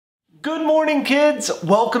Good morning, kids.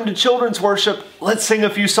 Welcome to Children's Worship. Let's sing a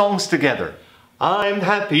few songs together. I'm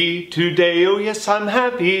happy today, oh yes, I'm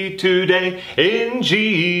happy today. In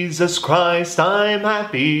Jesus Christ, I'm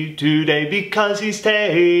happy today because He's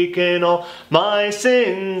taken all my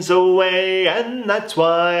sins away, and that's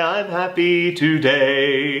why I'm happy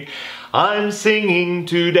today. I'm singing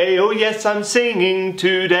today, oh yes, I'm singing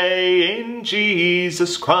today. In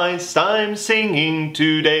Jesus Christ, I'm singing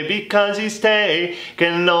today because He's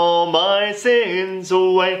taken all my sins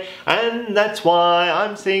away, and that's why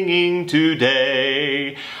I'm singing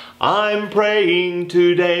today. I'm praying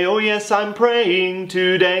today, oh yes, I'm praying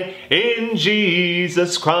today. In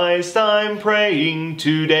Jesus Christ, I'm praying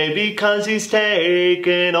today because He's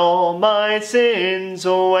taken all my sins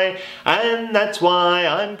away, and that's why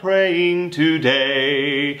I'm praying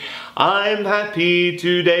today. I'm happy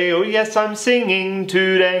today, oh yes, I'm singing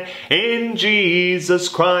today. In Jesus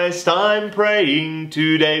Christ, I'm praying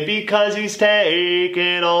today because He's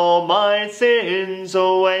taken all my sins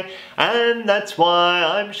away, and that's why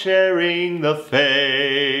I'm sharing the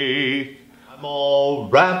faith. I'm all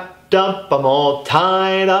wrapped up, I'm all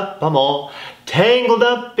tied up, I'm all tangled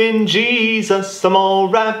up in Jesus. I'm all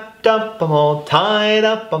wrapped up, I'm all tied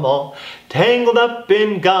up, I'm all tangled up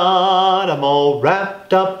in God. I'm all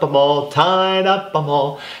wrapped up, I'm all tied up, I'm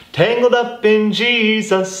all tangled up in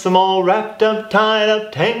Jesus. I'm all wrapped up, tied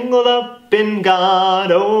up, tangled up in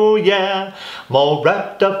God. Oh yeah. I'm all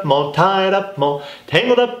wrapped up, I'm all tied up, I'm all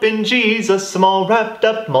tangled up in Jesus. I'm all wrapped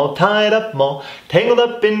up, I'm all tied up, I'm all tangled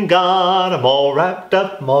up in God. I'm all wrapped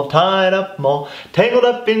up, I'm all tied up, I'm all tangled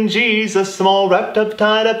up in Jesus. I'm all wrapped up,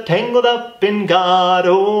 tied up, tangled up in God.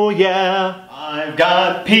 Oh yeah. I've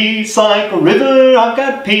got peace like a river, I've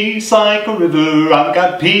got peace like a river, I've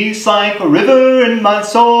got peace like a river in my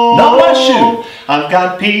soul. Not my shoe. I've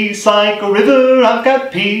got peace like a river, I've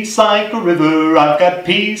got peace like a river, I've got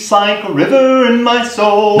peace like a river in my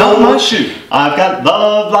soul. Not my shoe. I've got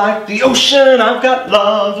love like the ocean, I've got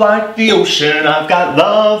love like the ocean, I've got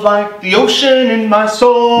love like the ocean in my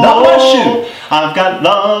soul. Not my shoe. I've got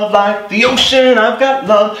love like the ocean, I've got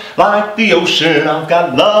love like the ocean, I've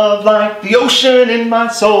got love like the ocean in my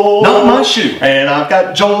soul. Not my shoe. And I've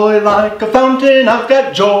got joy like a fountain, I've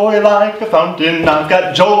got joy like a fountain, I've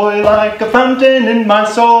got joy like a fountain in my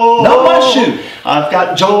soul. Not my shoe. I've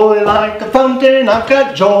got joy like a fountain, I've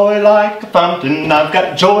got joy like a fountain, I've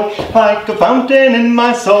got joy like a fountain in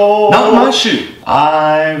my soul. Not my shoe.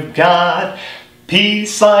 I've got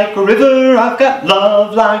peace like a river, I've got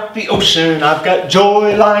love like the ocean, I've got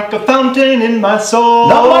joy like a fountain in my soul.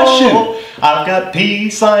 Not my shoe. I've got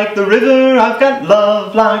peace like the river, I've got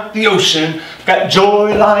love like the ocean, I've got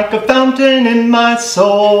joy like a fountain in my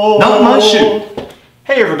soul. Not my shoe.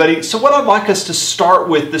 Hey everybody, so what I'd like us to start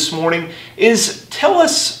with this morning is tell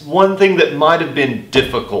us one thing that might have been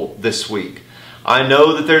difficult this week. I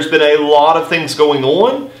know that there's been a lot of things going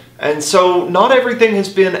on, and so not everything has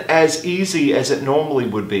been as easy as it normally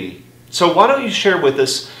would be. So why don't you share with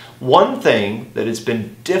us one thing that has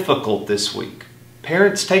been difficult this week?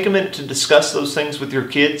 Parents, take a minute to discuss those things with your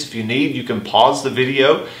kids. If you need, you can pause the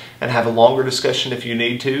video and have a longer discussion if you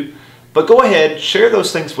need to. But go ahead, share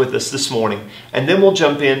those things with us this morning, and then we'll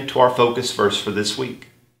jump into our focus verse for this week.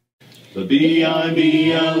 The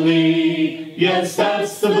B-I-B-L-E, yes,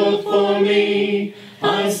 that's the book for me.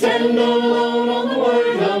 I stand alone on the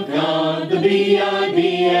Word of God. The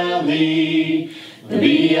B-I-B-L-E, the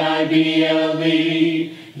B-I-B-L-E,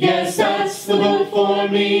 yes, that's the book for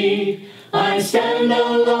me. I stand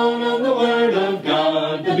alone on the Word of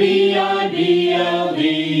God. The B-I-B-L-E.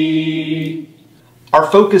 Our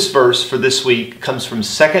focus verse for this week comes from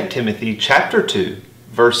 2 Timothy chapter 2,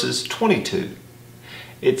 verses 22.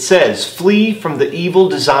 It says, "Flee from the evil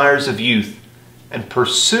desires of youth and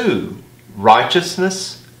pursue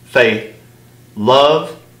righteousness, faith,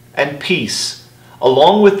 love, and peace,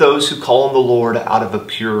 along with those who call on the Lord out of a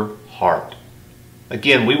pure heart."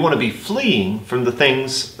 Again, we want to be fleeing from the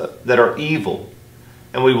things that are evil,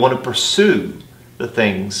 and we want to pursue the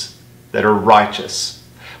things that are righteous.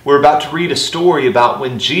 We're about to read a story about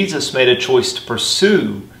when Jesus made a choice to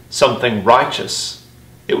pursue something righteous.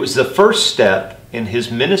 It was the first step in His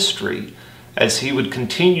ministry as He would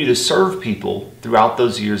continue to serve people throughout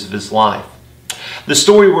those years of His life. The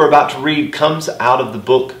story we're about to read comes out of the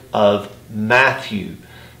book of Matthew.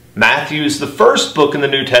 Matthew is the first book in the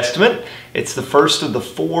New Testament. It's the first of the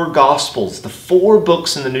 4 Gospels, the 4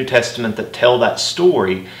 books in the New Testament that tell that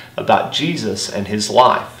story about Jesus and His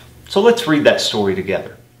life. So let's read that story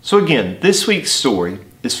together. So again, this week's story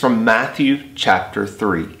is from Matthew chapter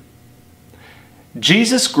 3.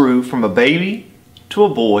 Jesus grew from a baby to a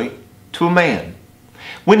boy to a man.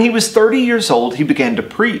 When he was 30 years old, he began to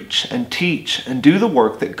preach and teach and do the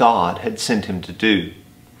work that God had sent him to do.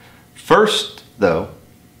 First, though,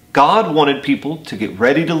 God wanted people to get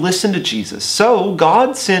ready to listen to Jesus. So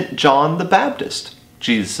God sent John the Baptist,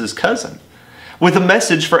 Jesus' cousin, with a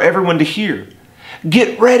message for everyone to hear.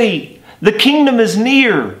 Get ready! The kingdom is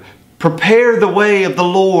near! Prepare the way of the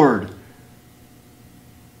Lord!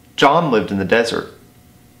 John lived in the desert.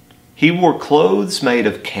 He wore clothes made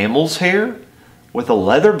of camel's hair with a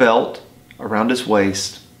leather belt around his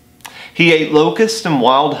waist. He ate locusts and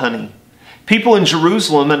wild honey. People in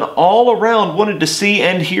Jerusalem and all around wanted to see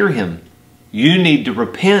and hear him. You need to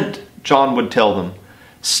repent, John would tell them.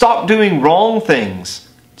 Stop doing wrong things.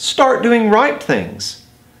 Start doing right things.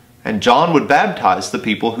 And John would baptize the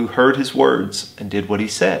people who heard his words and did what he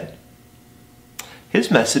said.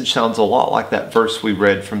 His message sounds a lot like that verse we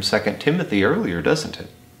read from 2 Timothy earlier, doesn't it?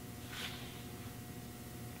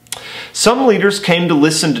 Some leaders came to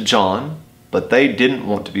listen to John, but they didn't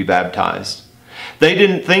want to be baptized. They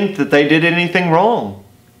didn't think that they did anything wrong.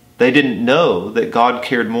 They didn't know that God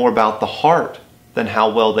cared more about the heart than how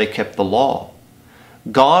well they kept the law.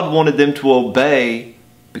 God wanted them to obey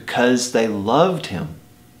because they loved him.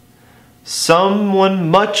 Someone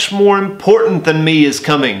much more important than me is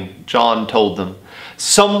coming, John told them.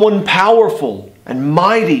 Someone powerful and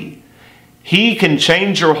mighty. He can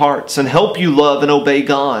change your hearts and help you love and obey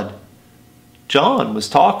God. John was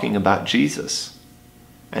talking about Jesus.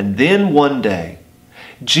 And then one day,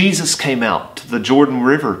 Jesus came out to the Jordan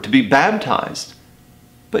River to be baptized.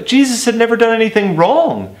 But Jesus had never done anything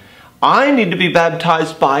wrong. I need to be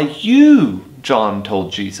baptized by you, John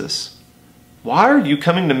told Jesus. Why are you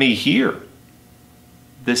coming to me here?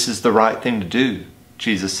 This is the right thing to do,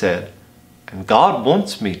 Jesus said. And God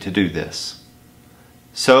wants me to do this.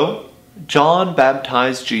 So John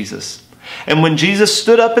baptized Jesus. And when Jesus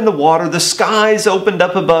stood up in the water, the skies opened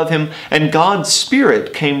up above him, and God's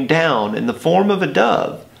Spirit came down in the form of a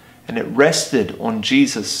dove, and it rested on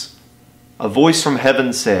Jesus. A voice from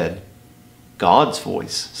heaven said, God's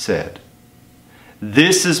voice said,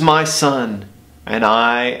 "This is my Son, and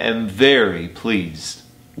I am very pleased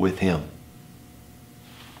with him."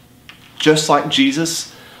 Just like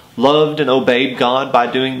Jesus loved and obeyed God by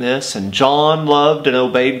doing this, and John loved and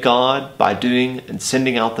obeyed God by doing and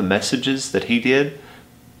sending out the messages that he did,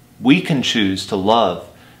 we can choose to love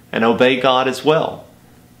and obey God as well.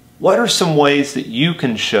 What are some ways that you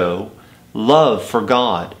can show love for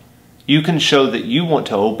God? You can show that you want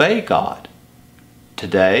to obey God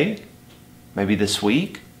today, maybe this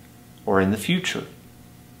week, or in the future.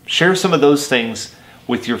 Share some of those things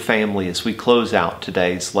with your family as we close out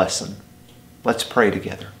today's lesson. Let's pray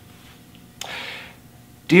together.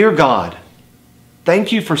 Dear God,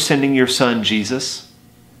 thank you for sending your Son, Jesus.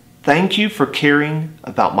 Thank you for caring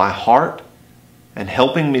about my heart and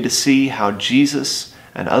helping me to see how Jesus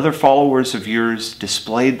and other followers of yours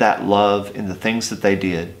displayed that love in the things that they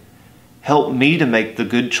did. Help me to make the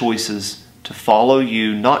good choices to follow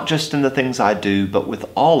you, not just in the things I do, but with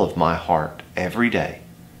all of my heart every day.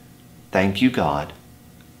 Thank you, God.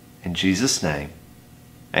 In Jesus' name,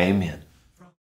 amen.